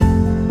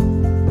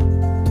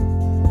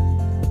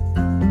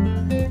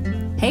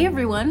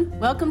everyone.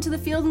 Welcome to the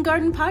Field and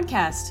Garden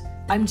Podcast.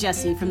 I'm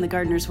Jessie from the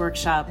Gardener's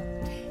Workshop.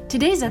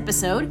 Today's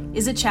episode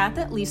is a chat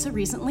that Lisa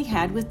recently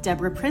had with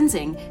Debra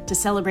Prinzing to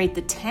celebrate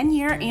the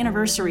 10-year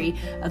anniversary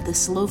of the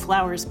Slow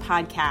Flowers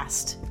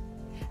podcast.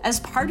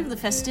 As part of the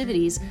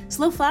festivities,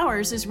 Slow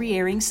Flowers is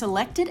re-airing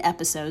selected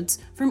episodes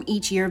from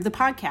each year of the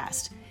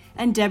podcast,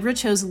 and Debra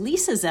chose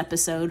Lisa's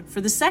episode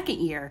for the second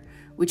year,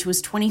 which was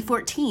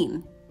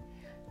 2014.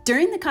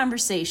 During the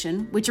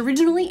conversation, which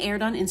originally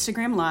aired on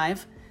Instagram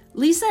Live,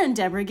 Lisa and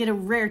Debra get a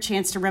rare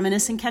chance to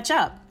reminisce and catch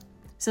up.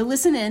 So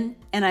listen in,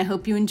 and I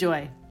hope you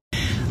enjoy.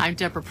 I'm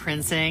Debra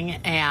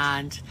Prinzing,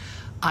 and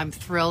I'm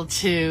thrilled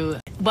to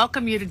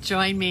welcome you to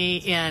join me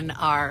in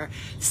our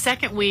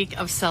second week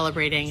of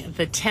celebrating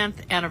the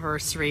 10th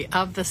anniversary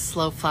of the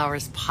Slow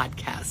Flowers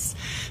podcast.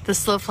 The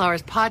Slow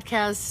Flowers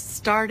podcast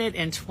started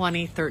in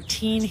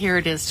 2013. Here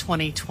it is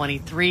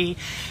 2023.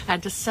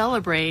 And to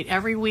celebrate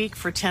every week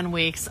for 10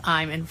 weeks,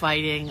 I'm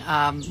inviting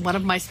one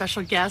of my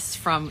special guests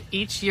from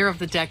each year of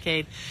the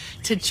decade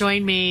to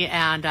join me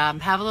and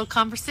have a little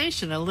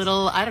conversation, a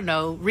little,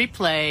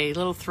 replay, a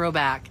little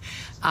throwback.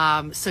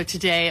 So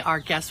today our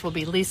guest will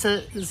be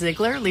Lisa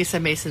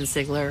Mason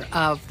Ziegler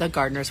of the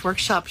Gardener's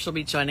Workshop. She'll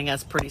be joining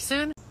us pretty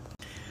soon.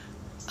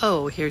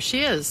 Oh, here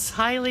she is.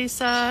 Hi,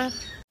 Lisa.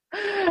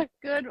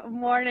 Good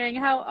morning.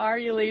 How are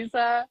you,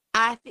 Lisa?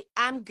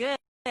 I'm good.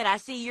 I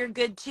see you're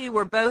good too.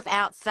 We're both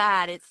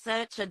outside. It's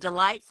such a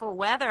delightful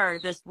weather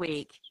this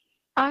week.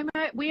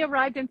 We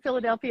arrived in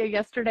Philadelphia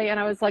yesterday and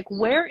I was like,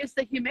 where is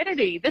the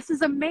humidity? This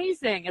is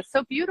amazing. It's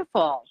so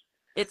beautiful.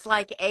 It's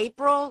like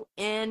April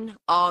in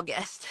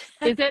August.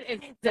 Is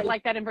it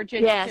like that in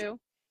Virginia yes. too?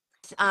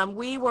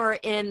 We were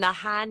in the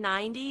high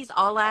 90s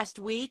all last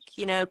week,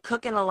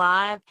 cooking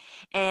alive.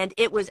 And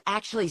it was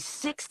actually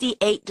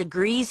 68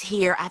 degrees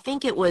here. I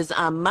think it was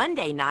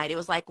Monday night. It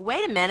was like,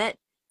 wait a minute.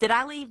 Did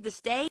I leave the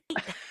state?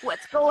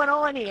 What's going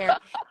on here?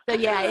 So,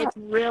 yeah, it's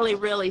really,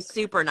 really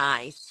super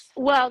nice.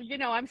 Well,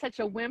 I'm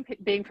such a wimp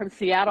being from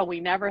Seattle. We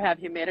never have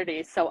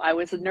humidity. So I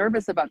was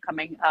nervous about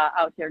coming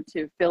out here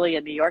to Philly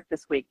and New York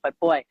this week. But,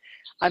 boy,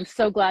 I'm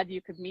so glad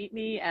you could meet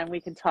me and we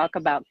can talk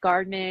about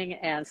gardening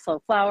and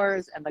Slow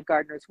Flowers and the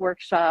Gardener's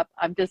Workshop.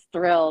 I'm just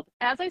thrilled.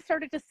 As I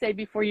started to say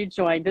before you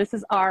joined, this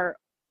is our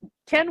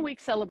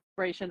 10-week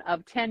celebration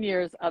of 10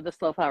 years of the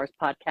Slow Flowers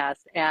podcast.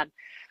 And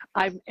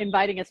I'm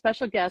inviting a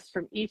special guest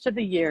from each of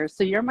the years.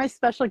 So you're my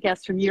special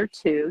guest from year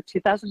 2,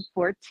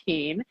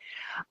 2014.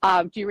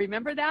 Do you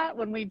remember that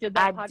when we did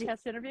that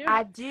podcast interview?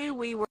 I do.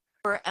 We were,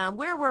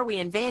 where were we?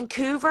 In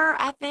Vancouver,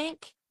 I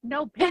think?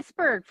 No,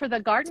 Pittsburgh for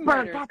the Garden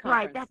Writers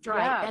Conference. That's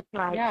right.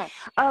 Yeah.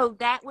 Oh,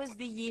 that was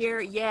the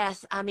year.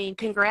 Yes.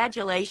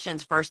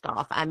 Congratulations, first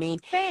off.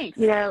 Thanks.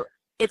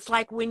 It's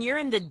like when you're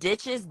in the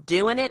ditches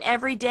doing it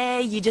every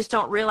day, you just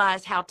don't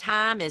realize how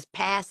time is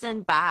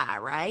passing by,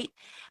 right?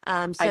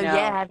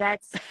 Yeah,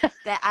 that's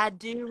that. I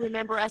do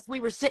remember us. We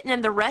were sitting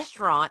in the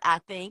restaurant, I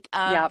think,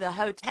 of the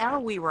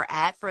hotel we were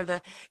at for the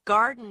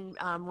Garden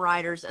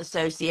Writers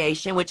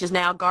Association, which is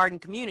now Garden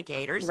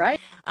Communicators.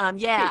 Right.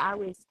 Yeah,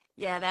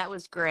 that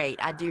was great.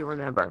 I do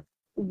remember.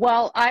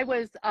 Well, I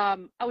was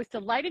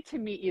delighted to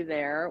meet you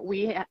there.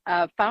 We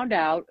found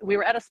out we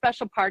were at a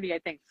special party, I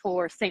think,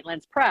 for St.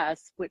 Len's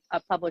Press, with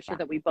a publisher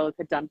that we both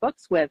had done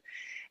books with.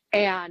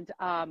 And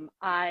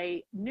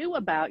I knew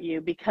about you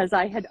because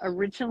I had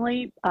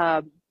originally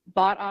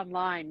bought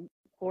online,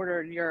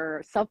 ordered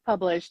your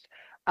self-published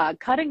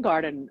cutting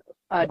garden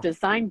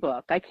design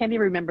book. I can't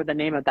even remember the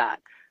name of that.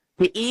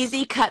 The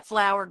Easy Cut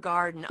Flower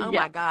Garden. Oh,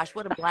 my gosh,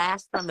 what a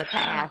blast from the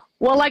past.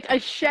 Well, like a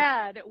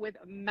shed with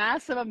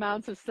massive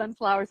amounts of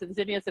sunflowers and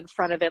zinnias in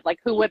front of it. Like,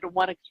 who wouldn't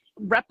want to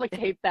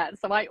replicate that?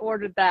 So I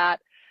ordered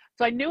that.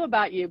 So I knew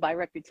about you by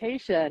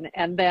reputation.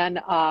 And then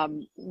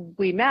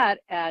we met,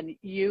 and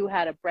you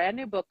had a brand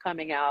new book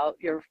coming out,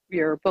 your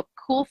book,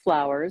 Cool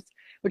Flowers,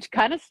 which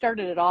kind of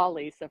started it all,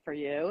 Lisa, for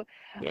you,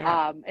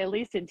 at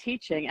least in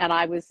teaching. And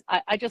I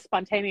just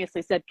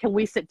spontaneously said, can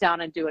we sit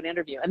down and do an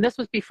interview? And this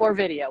was before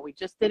video. We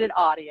just did it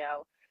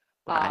audio.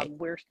 Right.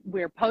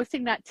 We're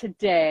posting that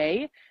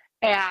today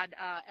and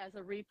as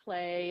a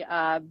replay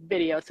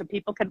video, so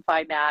people can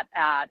find that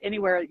at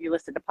anywhere you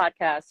listen to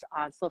podcasts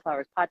on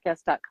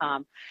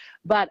slowflowerspodcast.com.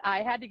 But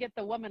I had to get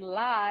the woman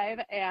live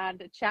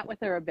and chat with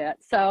her a bit.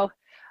 So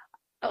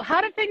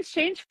how did things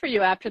change for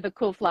you after the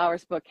Cool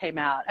Flowers book came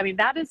out?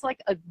 That is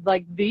like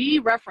the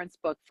reference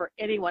book for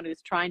anyone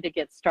who's trying to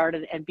get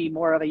started and be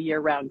more of a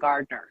year-round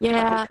gardener.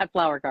 Yeah. A cut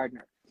flower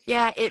gardener.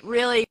 Yeah, it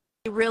really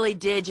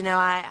did.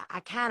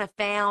 I kind of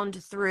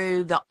found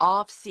through the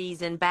off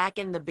season back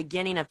in the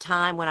beginning of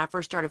time when I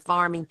first started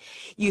farming,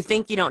 you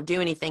think you don't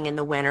do anything in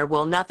the winter.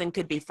 Well, nothing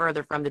could be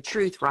further from the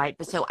truth, right?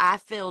 But so I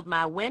filled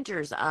my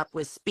winters up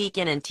with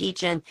speaking and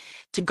teaching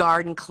to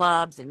garden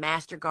clubs and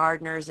master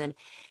gardeners, and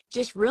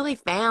just really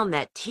found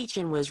that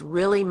teaching was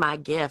really my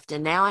gift.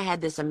 And now I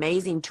had this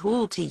amazing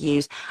tool to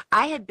use.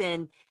 I had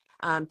been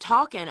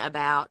talking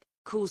about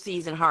cool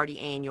season hardy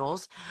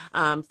annuals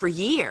for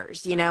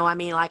years.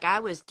 I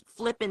was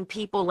flipping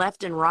people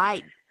left and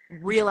right,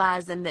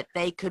 realizing that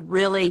they could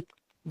really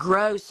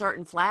grow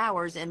certain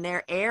flowers in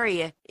their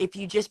area if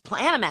you just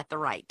plant them at the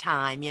right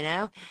time, you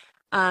know?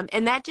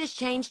 And that just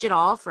changed it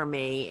all for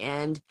me.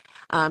 And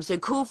so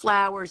Cool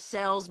Flowers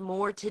sells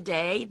more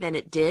today than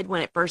it did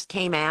when it first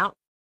came out,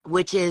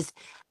 which is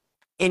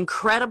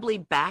incredibly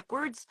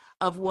backwards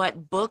of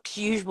what books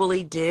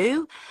usually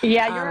do.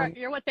 Yeah, Um,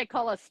 you're what they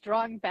call a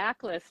strong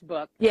backlist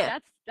book. yeah,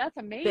 That's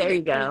there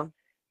you amazing go.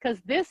 because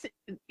this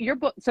your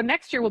book. So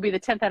next year will be the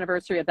 10th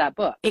anniversary of that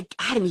book.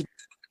 I didn't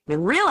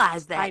even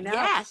realize I that. know.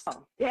 Yes,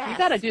 You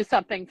got to yes, do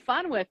something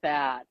fun with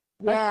that.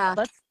 Let's yeah,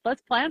 let's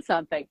let's plan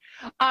something.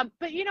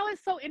 But you know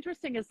what's so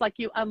interesting is like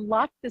you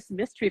unlocked this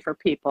mystery for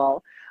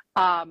people,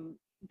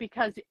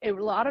 because a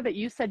lot of it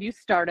you said you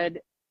started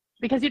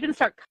because you didn't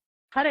start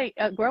cutting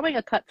growing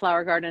a cut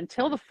flower garden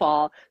until the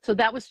fall. So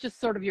that was just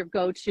sort of your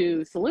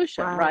go-to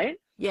solution, right. right?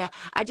 Yeah,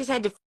 I just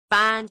had to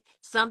find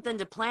something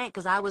to plant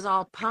because I was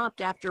all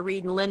pumped after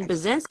reading Lynn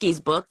Bazinski's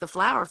book, The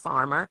Flower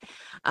Farmer,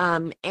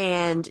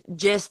 and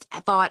just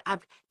thought,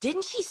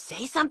 didn't she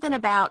say something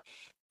about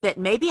that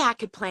maybe I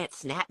could plant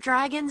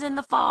snapdragons in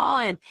the fall?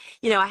 And,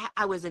 you know,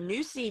 I was a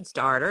new seed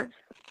starter.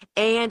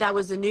 And I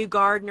was a new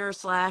gardener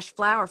slash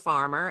flower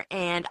farmer.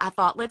 And I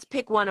thought, let's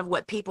pick one of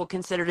what people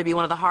consider to be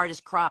one of the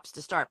hardest crops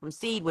to start from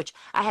seed, which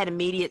I had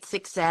immediate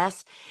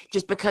success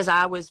just because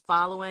I was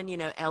following, you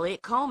know,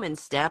 Elliot Coleman's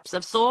steps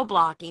of soil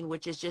blocking,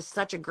 which is just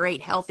such a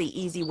great,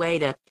 healthy, easy way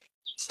to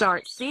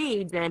start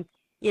seeds. And,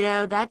 you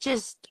know, that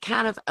just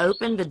kind of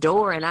opened the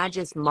door and I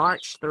just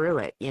marched through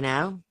it, you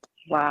know?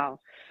 Wow.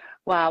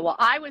 Wow. Well,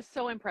 I was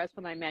so impressed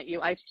when I met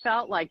you. I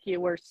felt like you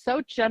were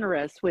so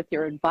generous with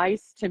your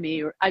advice to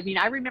me. I mean,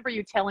 I remember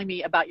you telling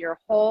me about your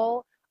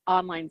whole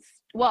online,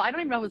 well, I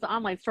don't even know if it was an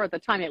online store at the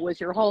time. It was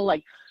your whole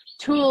like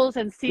tools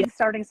and Yep, seed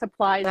starting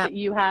supplies yep, that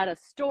you had a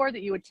store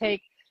that you would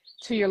take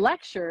to your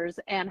lectures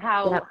and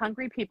how yep.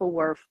 hungry people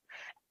were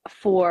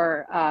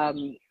for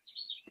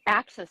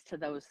access to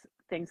those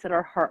things that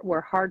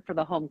were hard for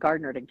the home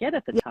gardener to get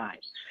at the time.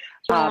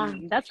 Yeah.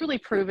 That's really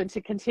proven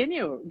to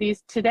continue.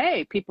 These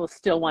today, people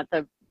still want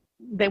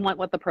they want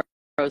what the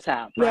pros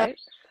have, Yeah. right?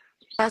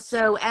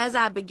 So as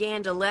I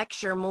began to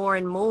lecture more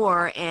and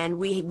more, and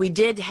we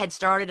had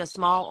started a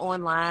small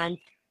online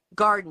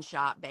garden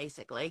shop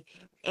basically,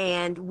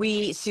 and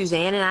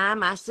Suzanne and I,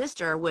 my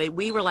sister,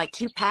 we were like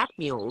two pack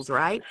mules,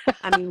 right?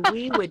 I mean,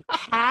 we would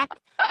pack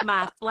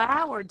my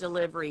flower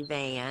delivery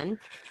van.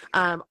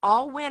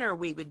 All winter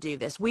we would do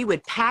this. We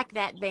would pack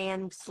that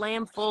van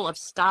slam full of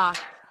stock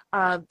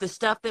of the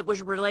stuff that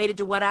was related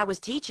to what I was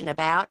teaching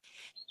about,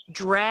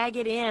 drag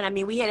it in. I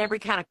mean, we had every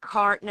kind of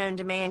cart known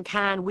to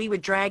mankind. We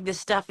would drag this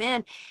stuff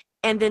in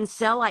and then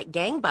sell like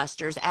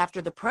gangbusters after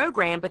the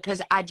program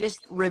because I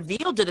just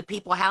revealed to the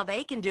people how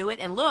they can do it.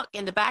 And look,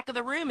 in the back of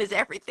the room is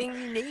everything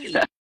you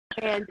need.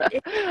 And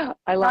it's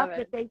I love stuff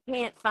that it. they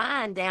can't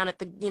find down at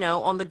the, you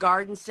know, on the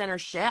garden center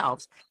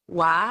shelves.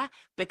 Why?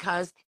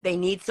 Because they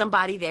need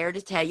somebody there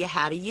to tell you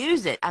how to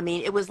use it. I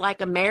mean, it was like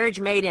a marriage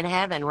made in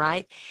heaven,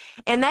 right?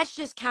 And that's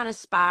just kind of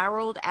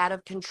spiraled out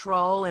of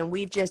control. And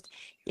we've just,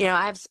 you know,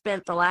 I've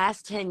spent the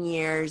last 10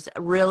 years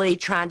really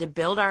trying to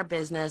build our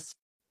business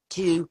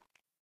to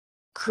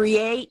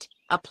create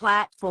a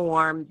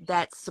platform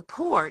that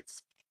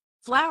supports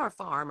flower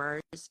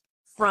farmers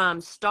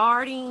from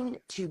starting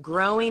to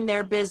growing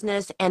their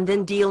business and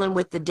then dealing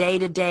with the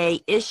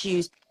day-to-day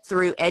issues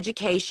through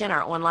education,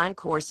 our online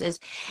courses,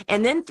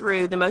 and then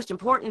through the most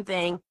important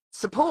thing,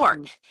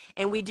 support.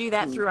 And we do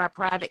that through our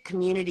private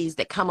communities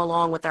that come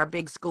along with our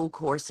big school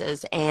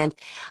courses. And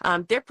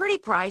they're pretty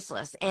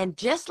priceless. And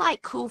just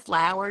like Cool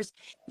Flowers,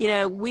 you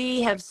know,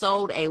 we have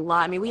sold a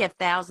lot. I mean, we have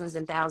thousands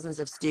and thousands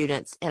of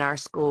students in our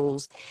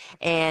schools.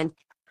 And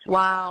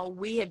while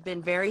we have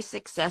been very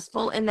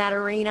successful in that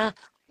arena,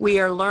 we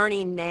are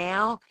learning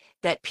now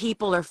that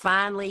people are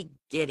finally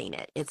getting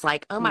it. It's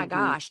like, oh my Mm-hmm.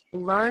 gosh,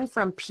 learn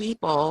from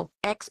people,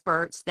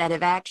 experts that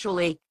have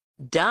actually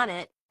done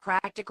it,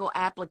 practical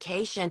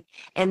application,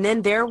 and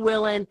then they're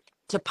willing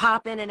to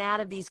pop in and out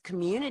of these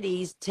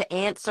communities to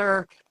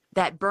answer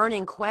that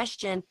burning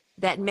question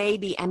that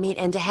maybe, I mean,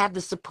 and to have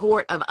the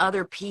support of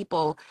other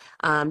people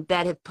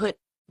that have put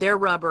their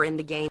rubber in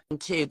the game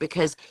too,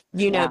 because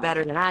you know Yeah.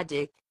 better than I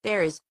do,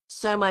 there is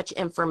so much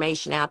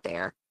information out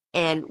there.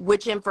 And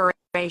which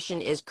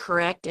information is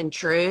correct and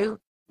true?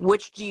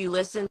 Which do you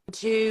listen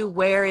to?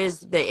 Where is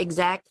the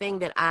exact thing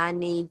that I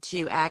need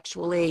to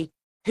actually,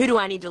 who do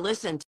I need to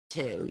listen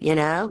to, you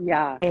know?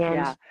 Yeah. And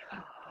Yeah.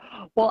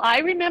 Well, I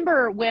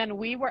remember when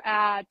we were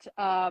at,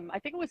 I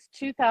think it was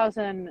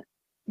 2000,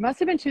 must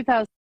have been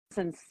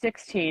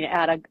 2016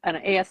 at an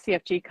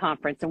ASCFG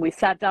conference, and we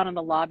sat down in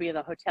the lobby of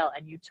the hotel,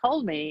 and you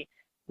told me,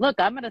 look,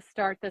 I'm going to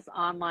start this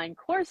online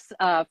course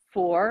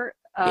for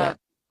yeah,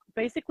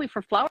 basically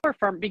for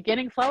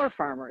beginning flower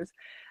farmers.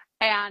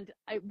 And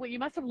well, you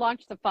must have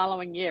launched the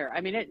following year.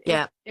 I mean,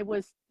 yeah. it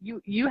was,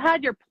 you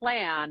had your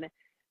plan,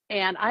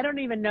 and I don't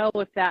even know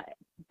if that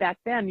back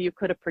then you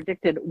could have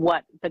predicted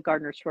what the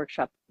Gardener's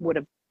Workshop would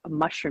have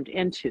mushroomed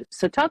into.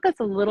 So talk us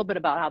a little bit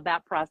about how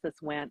that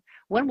process went.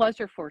 When was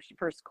your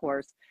first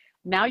course?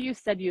 Now you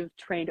said you've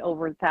trained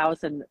over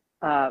 1,000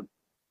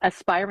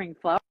 aspiring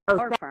flower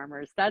Oh,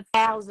 farmers. That's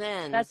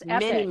thousands,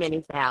 epic.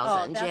 many Oh,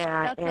 thousands.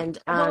 Yeah. that's And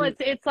well,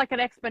 it's like an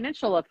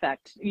exponential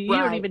effect. You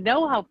don't right. even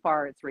know how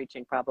far it's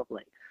reaching,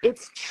 probably.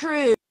 It's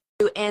true.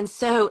 And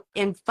so,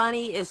 in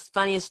funniest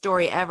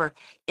story ever,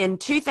 in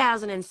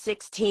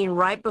 2016,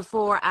 right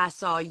before I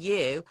saw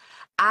you,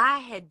 I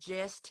had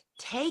just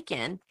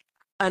taken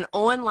an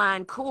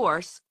online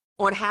course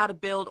on how to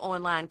build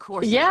online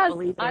courses, Yes,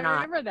 believe it I or not.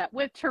 remember that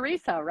with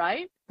Teresa,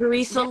 right?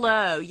 Teresa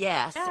Lowe,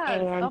 yes. Yes.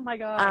 And Oh my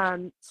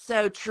gosh.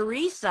 so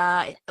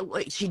Teresa,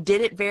 she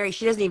did it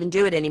she doesn't even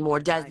do it anymore,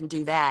 Right. doesn't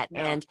do that. No.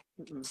 And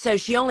Mm-mm. so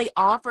she only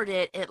offered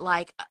it at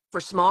like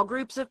for small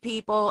groups of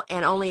people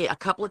and only a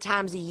couple of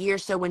times a year.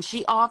 So when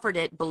she offered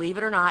it, believe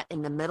it or not,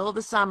 in the middle of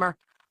the summer,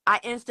 I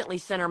instantly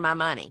sent her my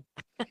money.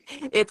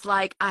 It's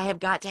like, I have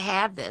got to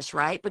have this,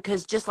 right?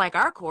 Because just like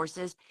our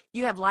courses,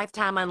 you have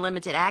lifetime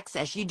unlimited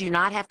access. You do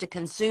not have to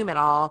consume it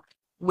all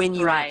when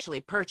you Right. actually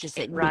purchase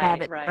it. You have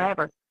Right. it Right.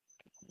 forever.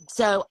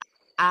 So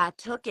I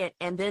took it,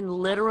 and then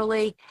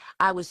literally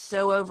I was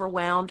so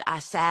overwhelmed I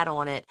sat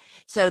on it.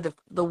 So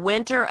the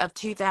winter of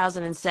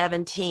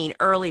 2017,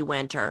 early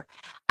winter,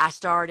 I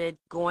started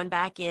going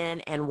back in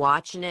and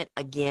watching it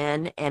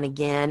again and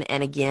again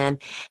and again.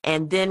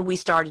 And then we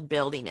started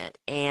building it,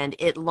 and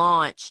it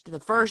launched, the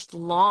first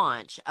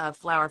launch of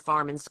Flower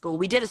Farm in School.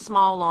 We did a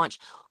small launch.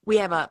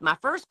 My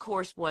first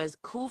course was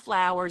Cool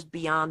Flowers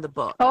Beyond the Oh,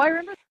 Book. I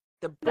remember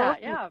The book,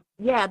 that. Yeah.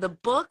 yeah, the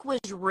book was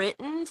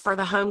written for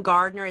the home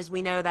gardener. As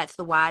we know, that's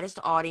the widest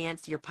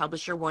audience your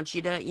publisher wants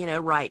you to,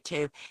 write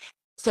to.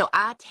 So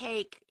I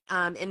take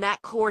in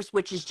that course,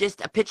 which is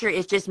just a picture,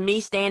 it's just me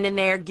standing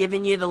there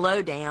giving you the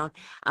lowdown.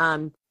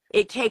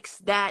 It takes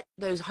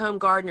those home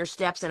gardener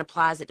steps and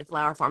applies it to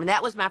Flower Farm. And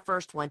that was my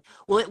first one.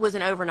 Well, it was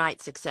an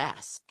overnight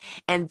success.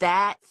 And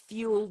that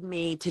fueled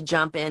me to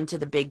jump into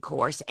the big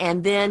course.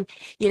 And then,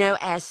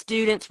 as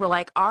students were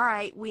like, all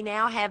right, we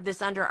now have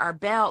this under our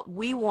belt.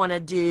 We want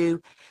to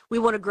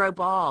grow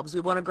bulbs.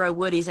 We want to grow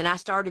woodies. And I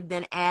started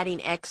then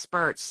adding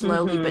experts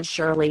slowly but Mm-hmm.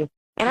 surely.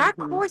 And our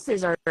Mm-hmm.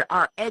 courses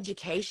are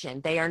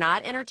education. They are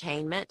not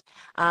entertainment.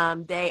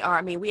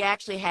 We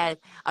actually had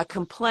a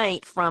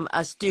complaint from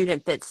a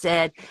student that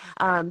said,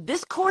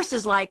 this course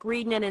is like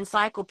reading an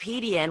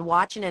encyclopedia and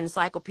watching an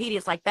encyclopedia.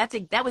 It's like,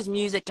 that was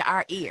music to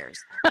our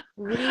ears.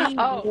 We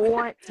Oh,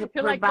 want to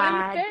you're like, what do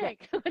you provide,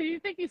 think? What do you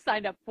think you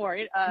signed up for?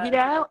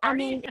 I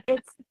mean,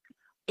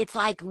 it's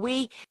like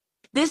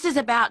this is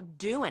about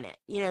doing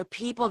it.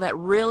 People that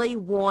really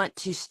want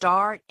to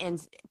start and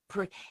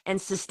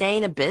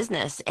sustain a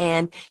business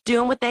and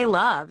doing what they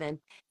love. And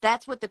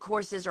that's what the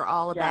courses are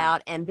all Yeah.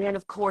 about. And then,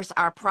 of course,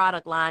 our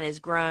product line has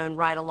grown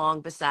right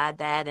along beside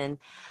that. And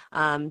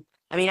I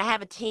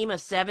have a team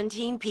of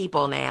 17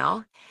 people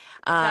now.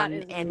 That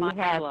is And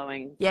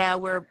mind-blowing.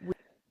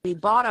 we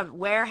bought a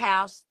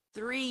warehouse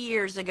 3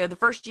 years ago, the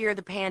first year of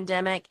the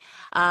pandemic,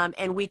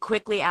 and we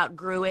quickly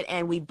outgrew it.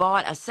 And we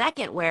bought a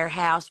second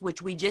warehouse, which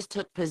we just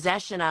took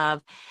possession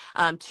of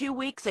 2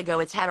 weeks ago.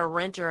 It's had a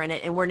renter in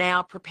it, and we're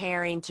now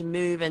preparing to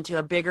move into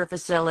a bigger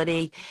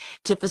facility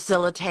to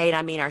facilitate,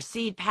 our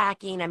seed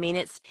packing.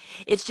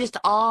 It's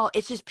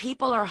just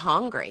people are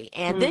hungry.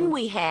 And then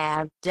we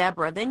have,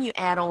 Deborah, then you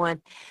add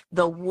on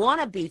the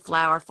wannabe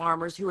flower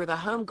farmers who are the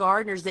home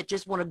gardeners that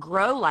just want to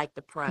grow like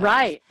the pros.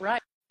 Right.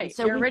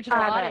 So Your original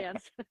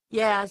audience.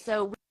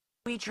 So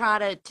we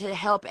try to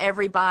help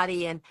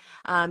everybody. And,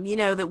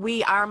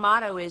 that our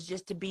motto is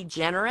just to be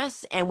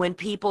generous. And when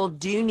people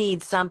do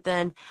need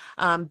something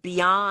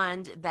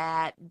beyond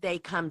that, they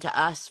come to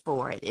us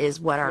for it, is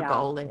what our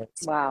goal is.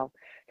 Wow.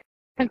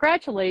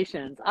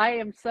 Congratulations. I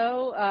am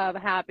so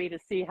happy to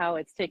see how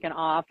it's taken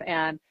off.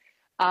 And,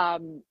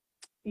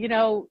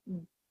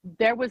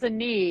 there was a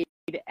need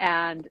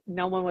and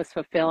no one was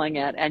fulfilling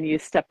it. And you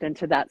stepped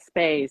into that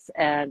space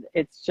and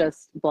it's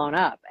just blown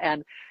up.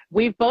 And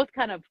we've both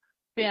kind of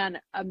been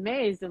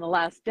amazed in the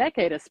last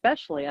decade,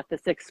 especially at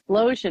this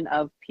explosion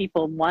of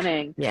people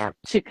wanting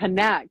to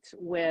connect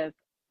with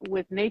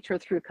nature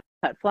through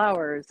cut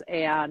flowers.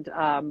 And,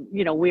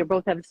 we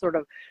both have sort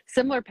of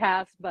similar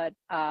paths, but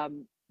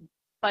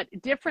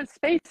different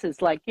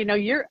spaces. Like,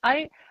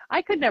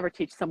 I could never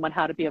teach someone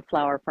how to be a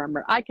flower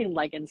farmer. I can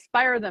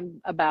inspire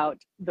them about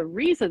the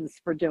reasons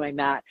for doing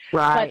that.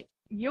 Right. But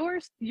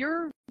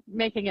you're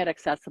making it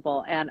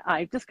accessible, and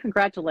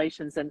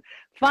congratulations, and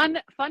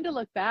fun to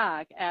look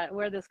back at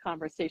where this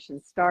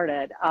conversation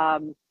started.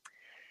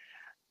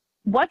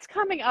 What's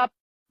coming up?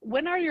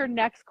 When are your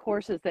next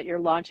courses that you're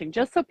launching?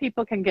 Just so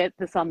people can get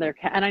this on their,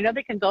 and I know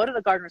they can go to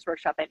the Gardener's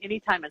Workshop at any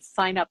time and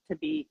sign up to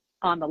be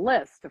on the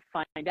list to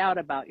find out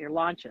about your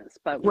launches.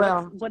 But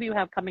what do you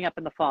have coming up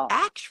in the fall?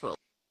 Actually,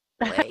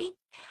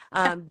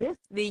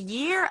 the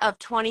year of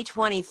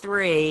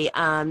 2023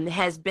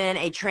 has been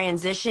a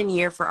transition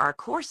year for our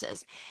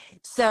courses.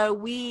 So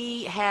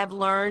we have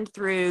learned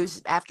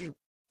after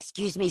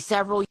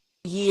several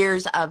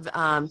years of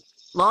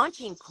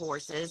launching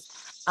courses,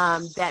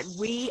 that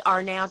we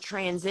are now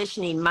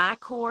transitioning. My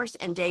course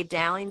and Dave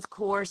Dowling's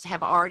course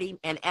have already,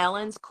 and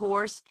Ellen's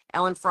course,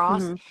 Ellen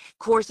Frost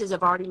courses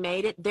have already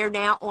made it. They're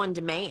now on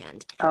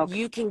demand. Okay.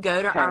 You can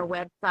go to our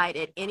website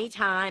at any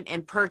time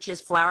and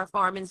purchase Flower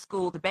Farm and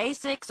School the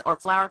Basics or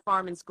Flower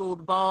Farm and School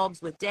the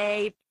Bulbs with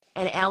Dave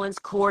and Ellen's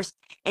course,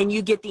 and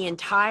you get the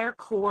entire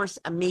course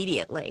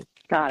immediately.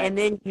 Got it. And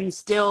then you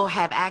still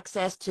have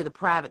access to the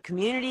private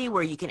community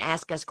where you can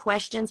ask us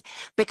questions,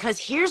 because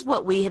here's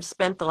what we have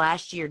spent the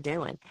last year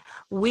doing.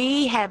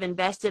 We have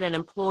invested an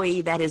employee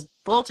that has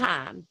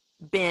full-time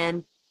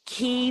been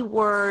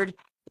keyword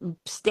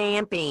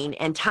stamping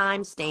and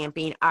time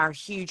stamping our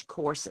huge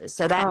courses.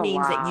 So that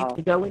means that you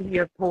can go into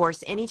your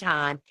course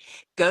anytime,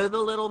 go to the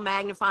little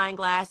magnifying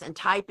glass and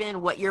type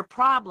in what your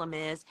problem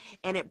is,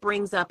 and it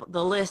brings up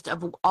the list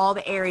of all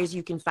the areas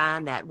you can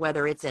find that,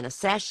 whether it's in a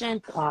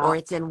session or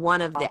it's in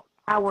one of the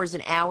hours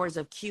and hours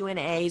of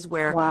Q&As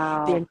where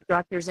the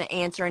instructors are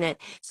answering it.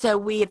 So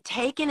we have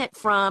taken it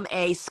from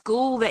a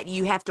school that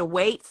you have to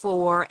wait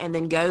for and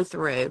then go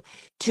through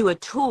to a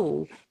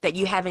tool that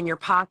you have in your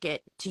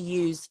pocket to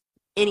use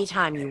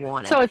anytime you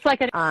want it. So it's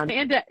like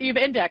you've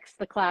indexed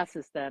the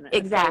classes then.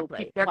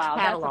 Exactly. So, they're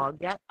cataloged.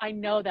 Yep. I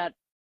know that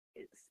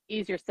it's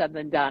easier said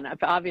than done.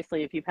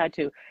 Obviously, if you've had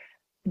to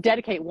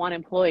dedicate one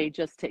employee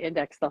just to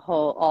index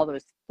all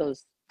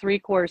those 3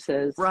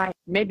 courses, right?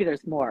 Maybe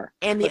there's more.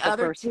 And the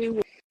other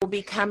 2 will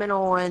be coming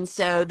on.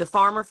 So the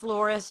Farmer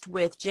Florist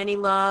with Jenny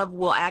Love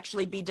will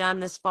actually be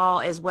done this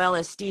fall, as well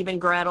as Stephen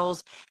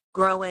Gretel's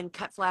Growing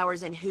Cut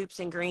Flowers in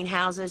Hoops and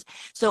Greenhouses.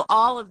 So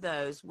all of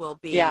those will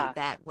be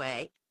that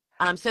way.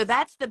 So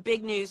that's the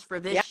big news for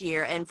this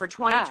year. And for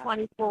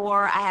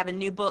 2024, I have a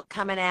new book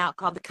coming out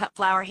called The Cut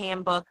Flower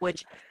Handbook,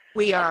 which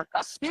we are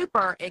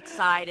super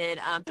excited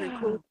through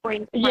Cool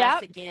Spring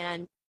Press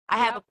again. I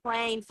have a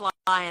plane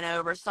flying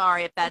over.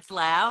 Sorry if that's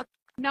loud.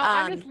 No,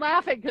 I'm just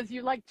laughing because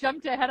you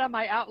jumped ahead on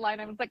my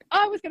outline. I was like,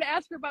 I was going to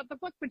ask her about the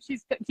book, but she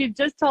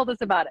just told us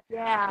about it.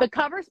 Yeah. The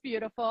cover's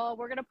beautiful.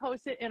 We're going to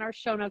post it in our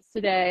show notes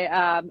today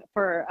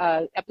for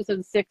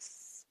episode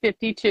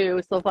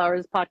 652,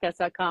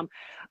 slowflowerspodcast.com.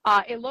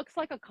 It looks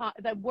like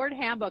the word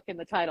handbook in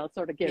the title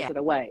sort of gives it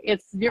away.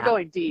 You're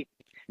going deep,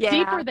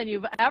 deeper than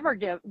you've ever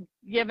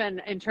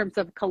given in terms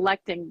of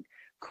collecting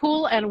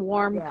cool and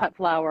warm cut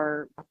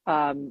flower,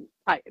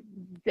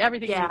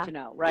 everything you need to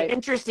know, right?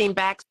 Interesting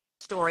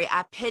backstory.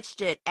 I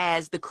pitched it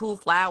as the Cool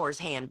Flowers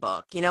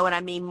Handbook. You know what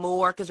I mean?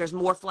 More because there's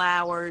more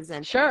flowers.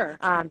 And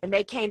and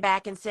they came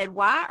back and said,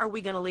 why are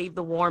we going to leave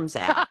the warms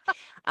out?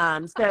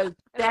 So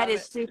that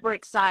is super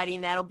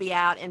exciting. That'll be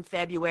out in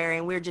February,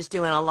 and we're just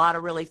doing a lot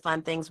of really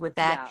fun things with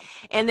that.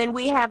 And then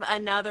we have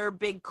another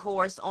big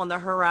course on the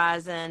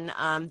horizon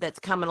that's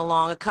coming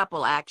along, a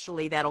couple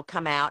actually, that'll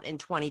come out in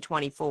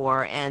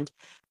 2024. And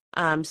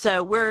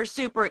so we're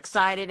super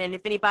excited. And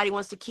if anybody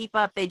wants to keep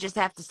up, they just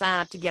have to sign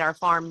up to get our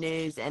farm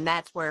news, and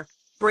that's where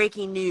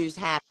breaking news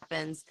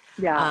happens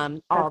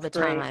all the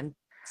time.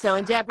 So,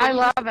 and Debra, I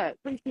love it.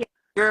 Appreciate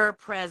your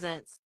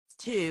presence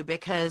too,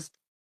 because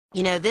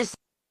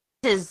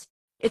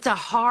it's a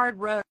hard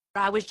road.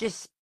 I was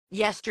just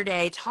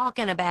yesterday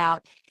talking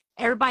about,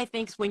 everybody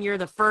thinks when you're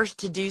the first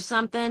to do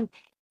something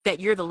that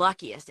you're the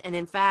luckiest. And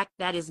in fact,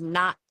 that is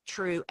not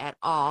true at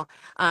all.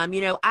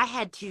 I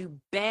had to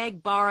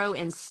beg, borrow,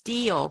 and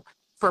steal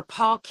for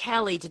Paul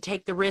Kelly to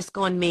take the risk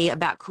on me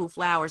about Cool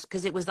Flowers,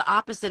 because it was the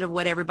opposite of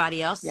what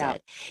everybody else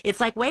said. It's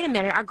like, wait a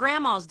minute, our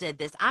grandmas did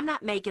this. I'm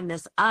not making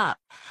this up.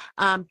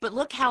 But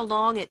look how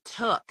long it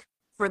took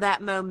for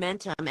that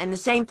momentum. And the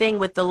same thing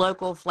with the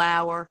local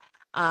flower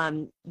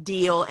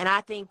deal. And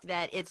I think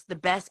that it's the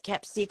best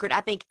kept secret.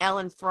 I think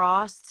Ellen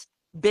Frost's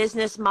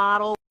business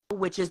model,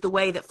 which is the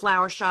way that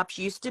flower shops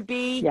used to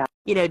be,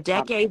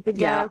 decades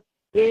ago,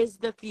 is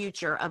the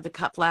future of the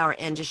cut flower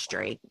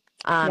industry.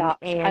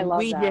 And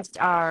we just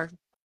are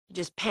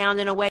just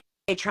pounding away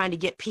trying to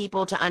get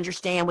people to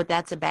understand what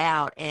that's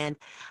about. And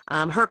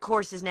her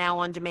course is now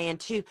on demand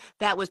too.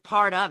 That was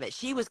part of it.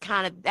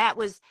 That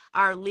was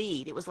our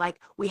lead. It was like,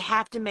 we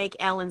have to make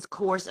Ellen's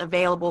course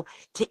available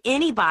to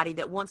anybody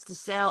that wants to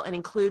sell and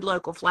include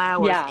local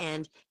flowers,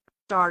 and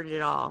started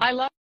it all. I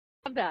love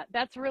that.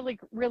 That's really,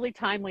 really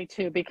timely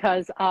too,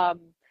 because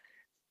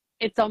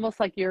it's almost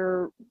like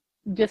you're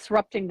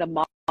disrupting the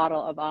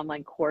model of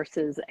online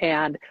courses.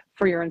 And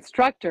for your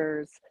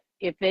instructors,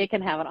 if they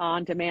can have an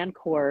on-demand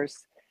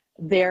course,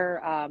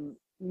 they're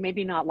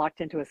maybe not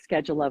locked into a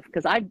schedule of,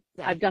 because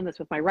I've done this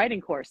with my writing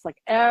course. Like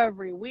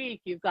every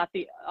week you've got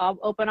the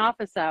open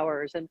office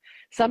hours, and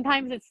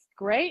sometimes it's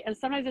great and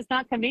sometimes it's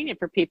not convenient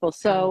for people.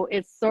 So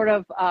it's sort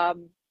of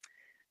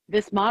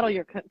this model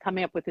you're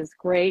coming up with is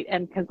great,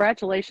 and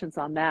congratulations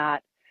on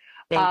that.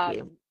 Thank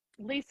you.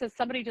 Lisa,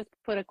 somebody just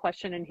put a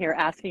question in here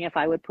asking if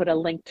I would put a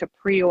link to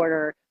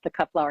pre-order the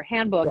Cut Flower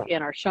Handbook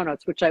in our show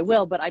notes, which I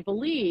will, but I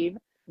believe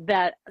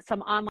that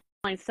some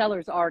online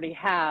sellers already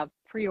have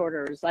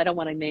pre-orders. I don't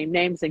want to name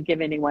names and give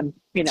anyone,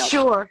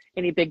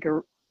 any big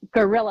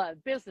guerrilla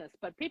business,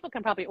 but people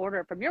can probably order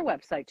it from your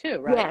website too,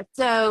 right? Yeah,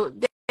 so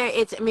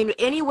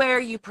anywhere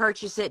you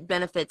purchase it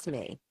benefits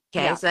me.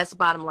 Okay, Yeah. so that's the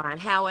bottom line.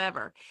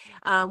 However,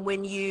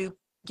 when you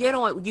get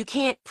on, you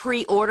can't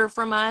pre-order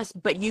from us,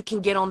 but you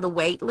can get on the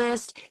wait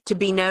list to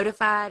be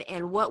notified.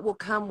 And what will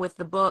come with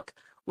the book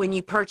when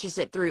you purchase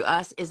it through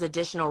us is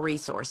additional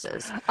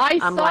resources. I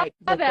saw Like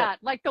that.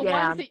 Like the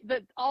yeah, ones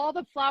that all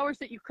the flowers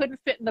that you couldn't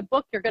fit in the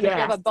book, you're going to give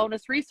a yes,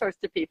 bonus resource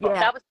to people. yeah.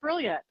 That was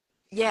brilliant.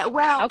 Yeah,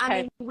 well, I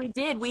Okay.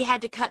 mean, we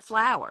had to cut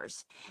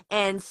flowers.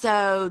 And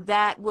so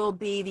that will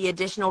be the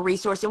additional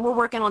resource. And we're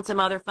working on some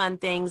other fun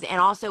things.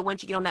 And also,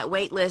 once you get on that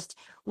wait list,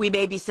 we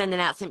may be sending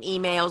out some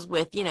emails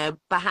with,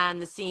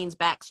 behind the scenes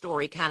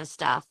backstory kind of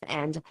stuff.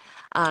 And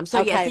so, yeah, so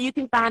Okay. you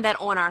can find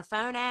that on our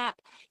phone app.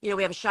 We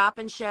have a shop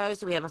and show,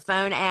 so we have a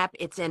phone app.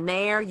 It's in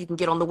there. You can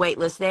get on the wait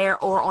list there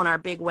or on our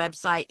big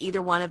website,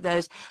 either one of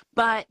those.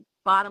 But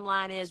bottom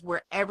line is,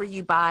 wherever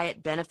you buy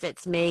it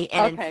benefits me.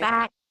 And in Okay.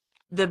 fact,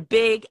 the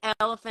big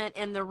elephant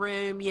in the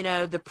room,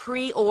 the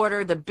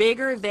pre-order, the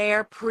bigger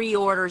their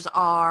pre-orders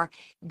are,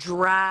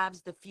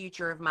 drives the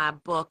future of my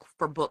book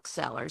for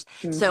booksellers.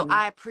 So Mm-hmm.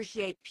 I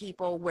appreciate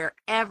people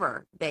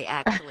wherever they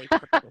actually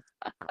purchase.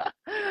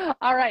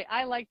 All right,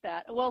 I like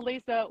that. Well,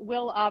 Lisa,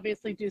 we'll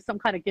obviously do some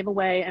kind of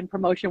giveaway and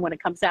promotion when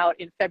it comes out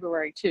in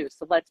February too.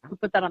 So let's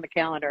put that on the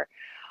calendar.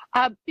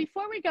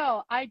 Before we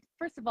go,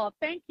 first of all,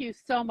 thank you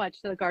so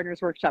much to the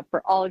Gardeners Workshop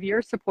for all of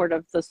your support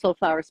of the Slow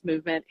Flowers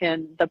movement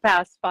in the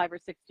past 5 or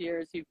 6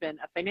 years. You've been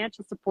a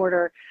financial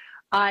supporter.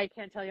 I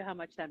can't tell you how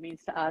much that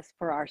means to us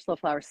for our Slow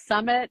Flowers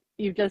Summit.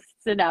 You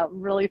just sent out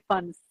really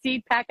fun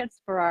seed packets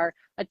for our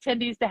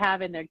attendees to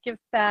have in their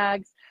gift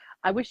bags.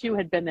 I wish you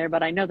had been there,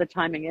 but I know the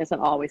timing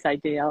isn't always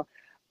ideal.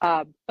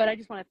 But I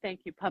just want to thank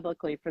you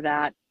publicly for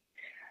that.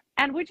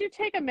 And would you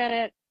take a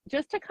minute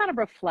just to kind of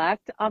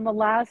reflect on the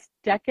last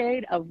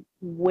decade of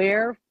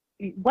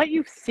what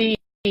you've seen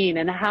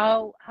and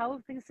how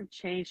things have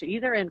changed,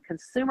 either in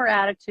consumer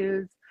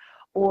attitudes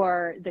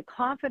or the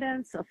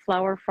confidence of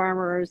flower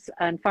farmers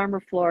and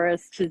farmer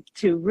florists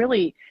to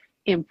really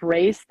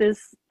embrace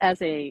this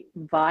as a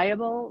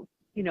viable,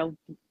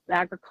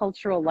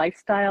 agricultural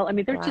lifestyle? I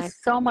mean, there's Right.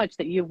 just so much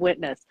that you've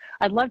witnessed.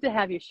 I'd love to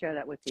have you share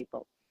that with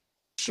people.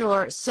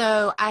 Sure.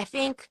 So I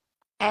think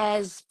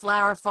as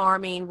flower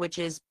farming, which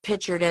is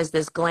pictured as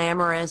this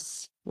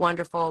glamorous,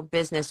 wonderful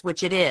business,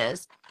 which it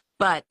is,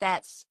 but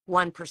that's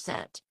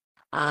 1%.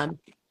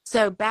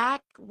 So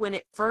back when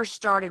it first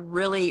started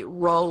really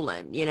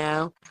rolling,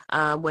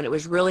 when it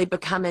was really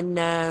becoming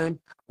known,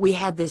 we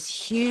had this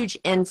huge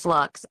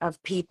influx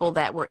of people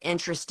that were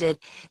interested,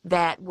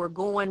 that were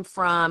going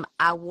from,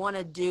 I want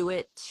to do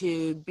it,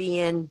 to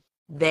being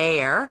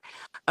there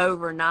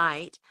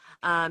overnight.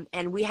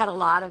 And we had a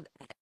lot of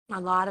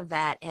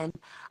that. And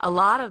a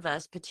lot of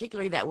us,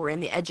 particularly that were in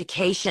the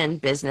education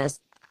business,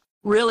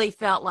 really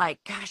felt like,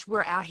 gosh,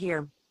 we're out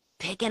here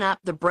picking up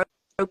the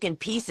broken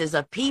pieces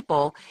of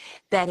people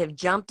that have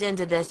jumped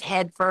into this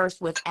head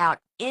first without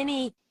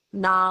any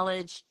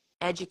knowledge,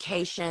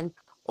 education,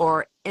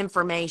 or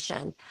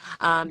information.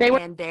 They were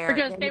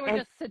And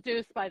just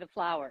seduced by the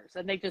flowers,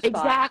 and they just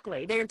thought,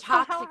 exactly, they're "Oh,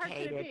 how hard can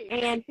it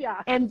intoxicated. be?"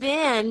 Yeah. And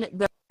then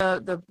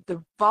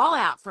the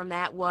fallout from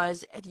that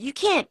was, you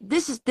can't,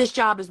 this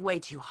job is way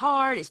too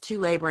hard, it's too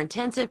labor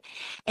intensive.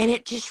 And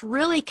it just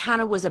really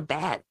kind of was a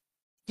backlash.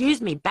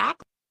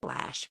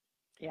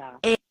 Yeah.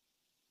 And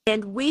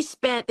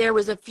there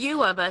was a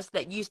few of us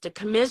that used to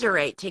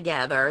commiserate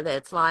together.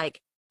 That's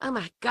like, oh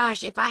my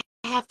gosh, if I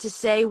have to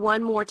say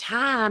one more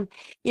time,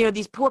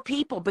 these poor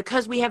people,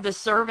 because we have the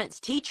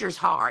servant's teacher's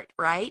heart,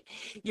 right?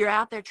 You're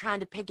out there trying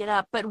to pick it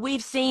up, but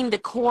we've seen the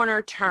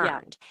corner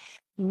turned. Yeah.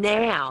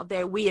 Now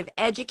that we have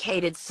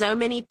educated so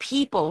many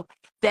people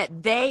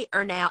that they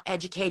are now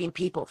educating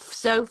people.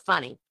 So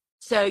funny.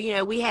 So,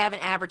 we have an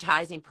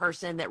advertising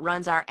person that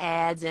runs our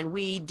ads, and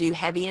we do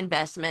heavy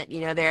investment,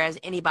 there, as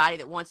anybody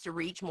that wants to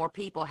reach more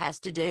people has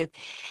to do.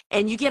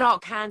 And you get all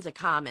kinds of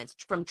comments,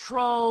 from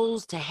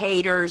trolls to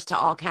haters to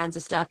all kinds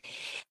of stuff.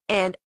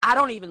 And I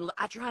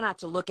try not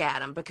to look at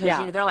them, because,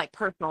 they're like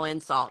personal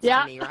insults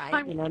to me, right?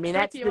 I mean,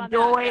 that's the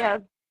joy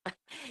of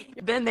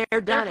been there,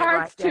 done it, right? Their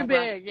heart's too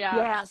big, yeah.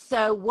 Yeah,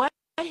 so what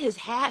has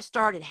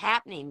started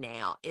happening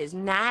now is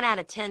 9 out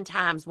of 10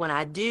 times when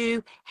I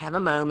do have a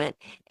moment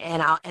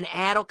and an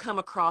ad will come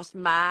across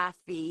my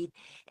feed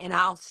and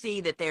I'll see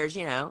that there's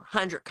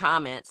 100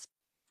 comments.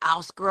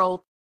 I'll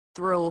scroll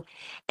through,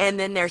 and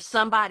then there's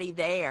somebody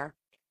there,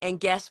 and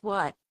guess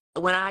what?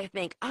 When I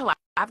think, oh,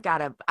 I've got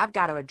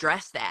to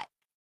address that,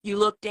 you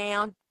look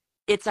down,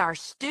 it's our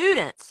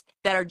students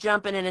that are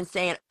jumping in and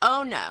saying,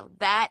 oh no,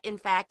 that in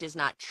fact is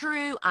not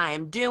true. I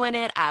am doing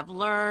it. I've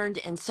learned.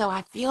 And so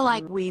I feel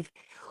like we've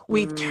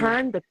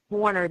turned the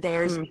corner.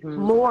 There's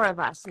more of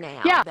us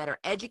now that are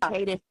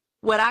educated,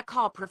 what I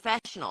call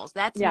professionals.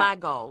 That's my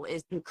goal,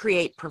 is to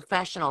create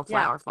professional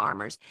flower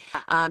farmers,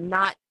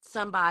 not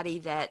somebody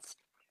that's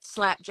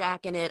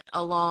slapjacking it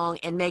along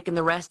and making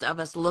the rest of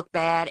us look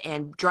bad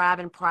and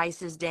driving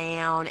prices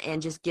down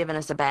and just giving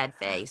us a bad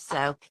face.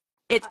 So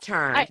it's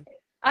turned.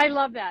 I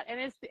love that.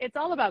 And it's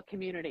all about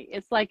community.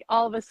 It's like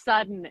all of a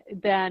sudden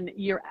then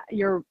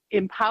you're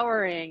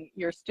empowering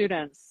your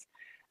students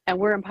and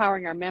we're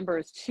empowering our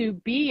members to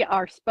be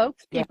our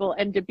spokespeople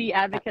and to be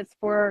advocates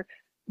for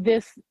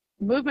this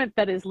movement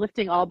that is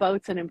lifting all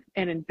boats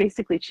and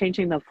basically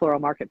changing the floral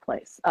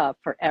marketplace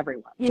for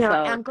everyone. You know, so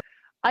I'm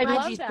I glad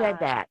love you said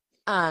that.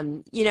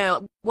 You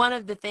know, one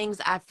of the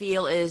things I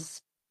feel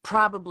is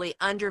probably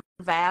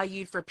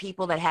undervalued for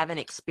people that haven't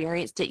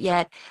experienced it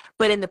yet,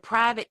 but in the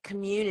private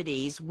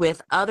communities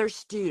with other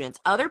students,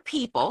 other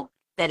people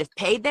that have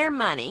paid their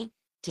money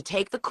to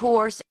take the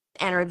course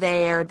and are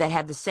there, that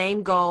have the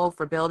same goal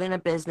for building a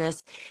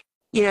business,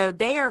 you know,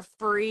 they are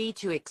free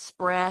to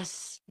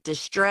express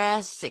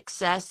distress,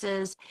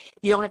 successes.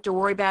 You don't have to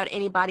worry about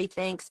anybody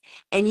thinks,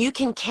 and you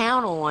can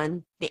count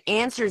on the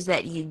answers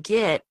that you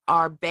get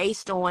are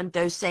based on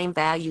those same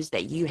values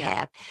that you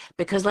have.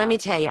 Because let me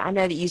tell you, I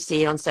know that you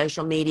see it on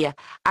social media.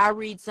 I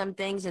read some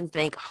things and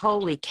think,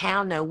 holy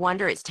cow, no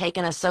wonder it's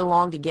taken us so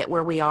long to get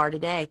where we are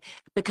today,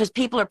 because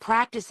people are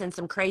practicing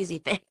some crazy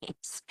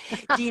things.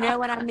 Do you know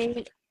what I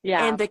mean?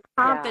 And the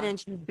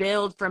confidence you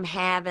build from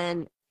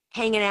hanging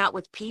out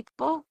with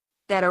people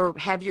that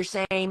have your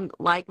same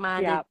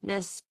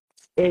like-mindedness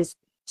is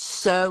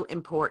so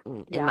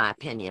important in my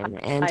opinion.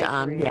 And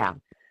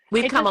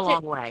we've come a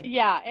long way.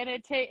 And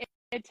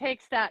it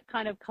takes that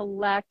kind of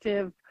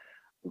collective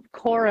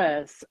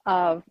chorus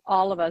of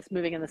all of us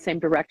moving in the same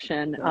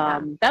direction.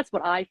 That's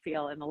what I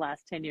feel in the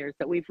last 10 years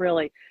that we've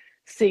really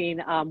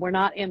seen. We're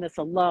not in this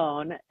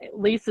alone.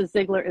 Lisa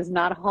Ziegler is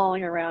not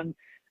hauling around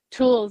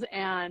tools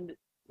and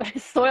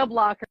soil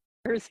blockers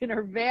in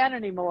her van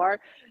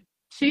anymore.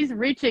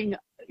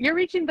 You're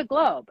reaching the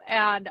globe.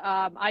 And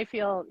I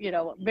feel, you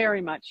know,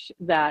 very much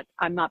that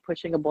I'm not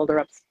pushing a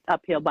boulder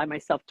uphill by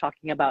myself,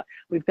 talking about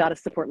we've got to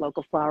support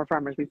local flower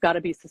farmers. We've got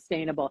to be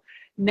sustainable.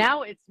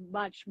 Now it's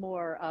much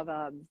more of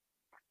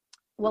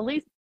well, at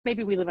least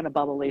maybe we live in a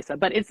bubble, Lisa,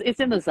 but it's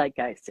in the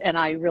zeitgeist. And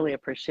I really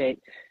appreciate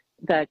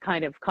the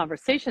kind of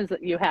conversations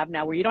that you have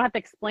now where you don't have to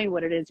explain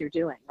what it is you're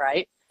doing,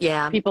 right?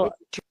 Yeah. People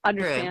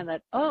understand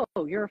that, oh,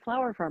 you're a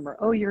flower farmer.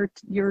 Oh, you're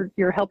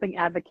helping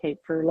advocate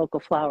for local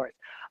flowers.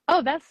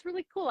 Oh, that's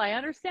really cool. I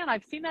understand.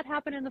 I've seen that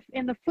happen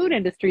in the food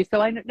industry. So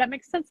that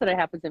makes sense that it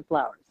happens in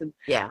flowers. And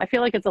I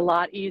feel like it's a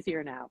lot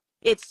easier now.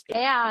 It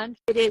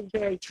is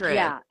very true.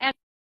 Yeah.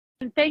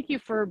 And thank you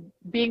for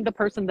being the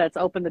person that's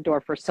opened the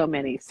door for so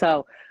many.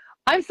 So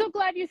I'm so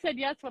glad you said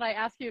yes when I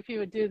asked you if you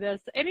would do this.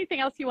 Anything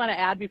else you want to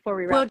add before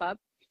we wrap up?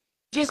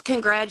 Just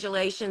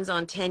congratulations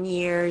on 10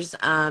 years.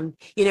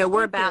 You know,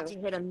 we're about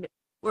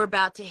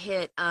to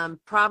hit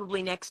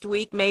probably next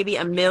week, maybe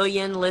 1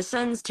 million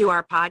listens to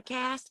our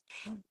podcast.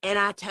 And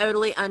I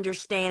totally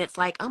understand. It's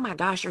like, oh my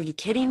gosh, are you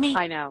kidding me?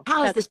 I know.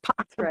 How is this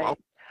possible? Right.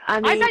 I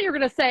mean, I thought you were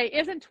going to say,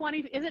 isn't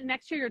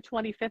next year your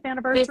 25th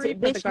anniversary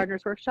for the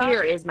Gardener's Workshop? This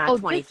year is my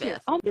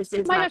 25th. This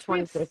is my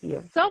 25th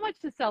year. So much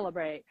to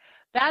celebrate.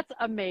 That's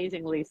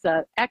amazing,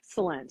 Lisa.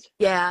 Excellent.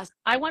 Yes.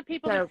 I want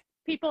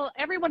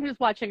everyone who's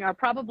watching are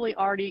probably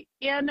already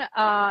in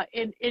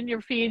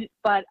your feed,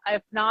 but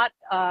if not,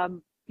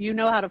 you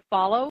know how to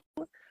follow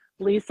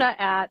Lisa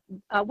at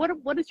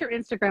what is your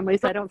Instagram,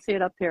 Lisa? I don't see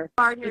it up here.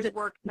 Gardener's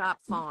Workshop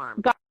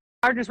Farm.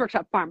 Gardener's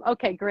Workshop Farm.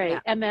 Okay, great.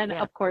 And then,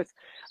 of course,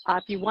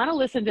 if you want to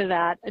listen to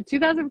that, a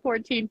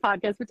 2014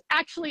 podcast, which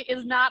actually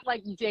is not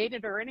like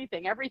dated or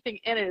anything. Everything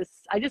in it is,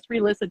 I just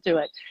re-listened to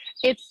it.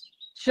 It's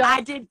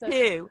I did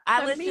too.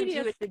 I listened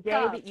to it the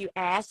day that you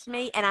asked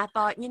me, and I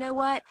thought, you know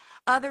what?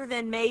 Other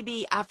than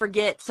maybe I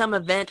forget some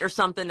event or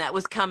something that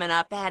was coming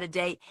up that had a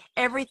date,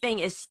 everything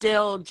is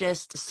still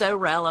just so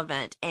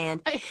relevant.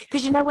 And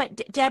because you know what,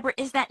 Debra,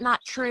 is that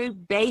not true?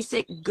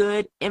 Basic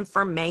good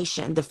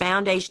information, the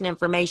foundation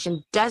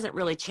information doesn't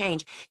really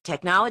change.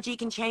 Technology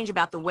can change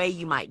about the way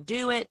you might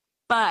do it,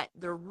 but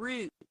the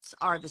roots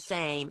are the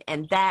same,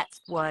 and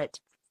that's what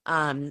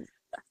we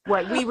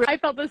really, I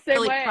felt the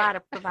same way. Try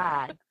to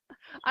provide.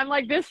 I'm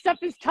like, this stuff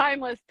is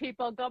timeless,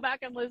 people. Go back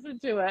and listen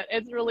to it.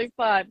 It's really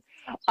fun.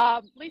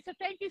 Lisa,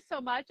 thank you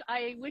so much.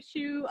 I wish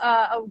you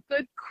a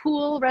good,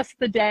 cool rest of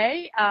the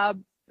day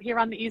here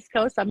on the East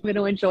Coast. I'm going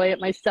to enjoy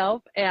it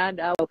myself and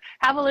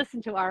have a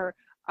listen to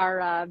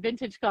our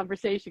vintage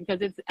conversation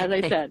because it's, as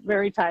I said,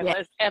 very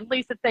timeless. And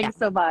Lisa, thanks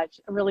so much.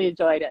 I really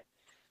enjoyed it.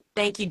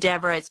 Thank you,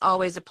 Debra. It's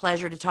always a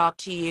pleasure to talk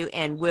to you,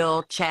 and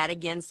we'll chat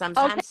again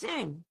sometime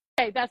soon.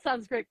 Okay, that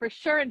sounds great. For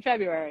sure in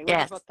February when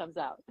the book comes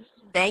out.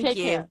 Thank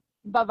you. Care.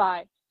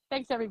 Bye-bye.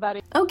 Thanks,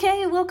 everybody.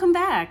 Okay, welcome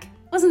back.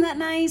 Wasn't that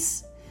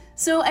nice?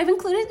 So I've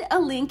included a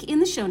link in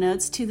the show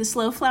notes to the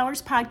Slow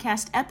Flowers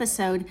podcast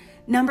episode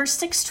number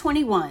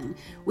 621,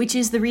 which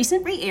is the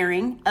recent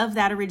re-airing of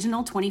that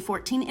original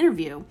 2014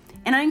 interview.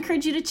 And I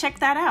encourage you to check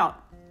that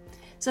out.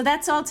 So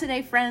that's all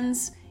today,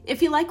 friends.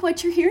 If you like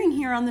what you're hearing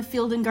here on the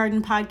Field and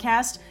Garden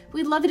podcast,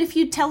 we'd love it if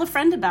you'd tell a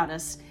friend about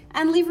us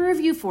and leave a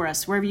review for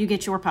us wherever you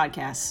get your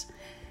podcasts.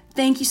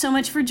 Thank you so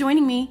much for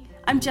joining me.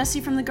 I'm Jessie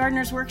from the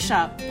Gardener's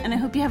Workshop, and I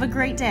hope you have a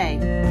great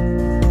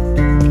day.